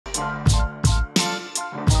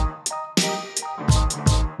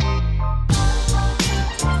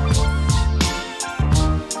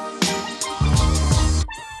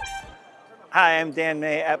Hi, I'm Dan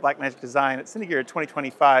May at Blackmagic Design at Cine Gear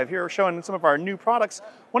 2025. Here we're showing some of our new products.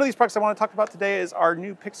 One of these products I want to talk about today is our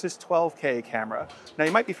new PYXIS 12K camera. Now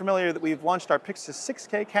you might be familiar that we've launched our PYXIS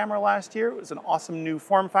 6K camera last year. It was an awesome new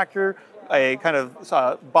form factor, a kind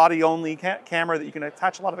of body-only camera that you can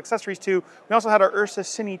attach a lot of accessories to. We also had our URSA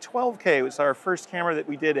Cine 12K. It was our first camera that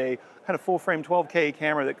we did a kind of full-frame 12K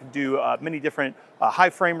camera that could do many different high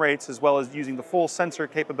frame rates, as well as using the full sensor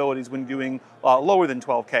capabilities when doing lower than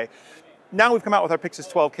 12K. Now we've come out with our PYXIS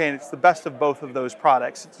 12K, and it's the best of both of those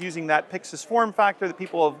products. It's using that PYXIS form factor that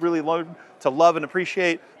people have really learned to love and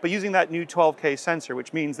appreciate, but using that new 12K sensor,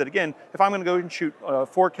 which means that, again, if I'm going to go and shoot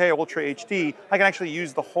 4K Ultra HD, I can actually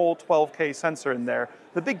use the whole 12K sensor in there.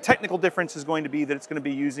 The big technical difference is going to be that it's going to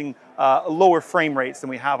be using lower frame rates than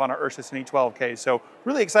we have on our URSA Cine 12K. So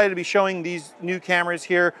really excited to be showing these new cameras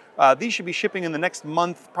here. These should be shipping in the next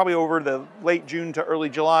month, probably over the late June to early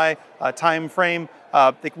July time frame.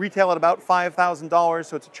 They retail at about $5,000,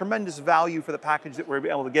 so it's a tremendous value for the package that we're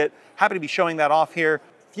able to get. Happy to be showing that off here.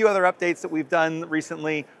 A few other updates that we've done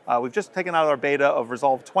recently. We've just taken out our beta of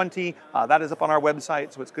Resolve 20. That is up on our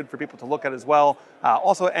website, so it's good for people to look at as well.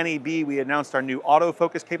 Also at NAB, we announced our new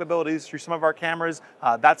autofocus capabilities through some of our cameras.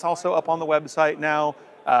 That's also up on the website now.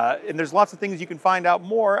 And there's lots of things you can find out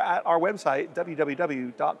more at our website,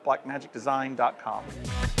 www.blackmagicdesign.com.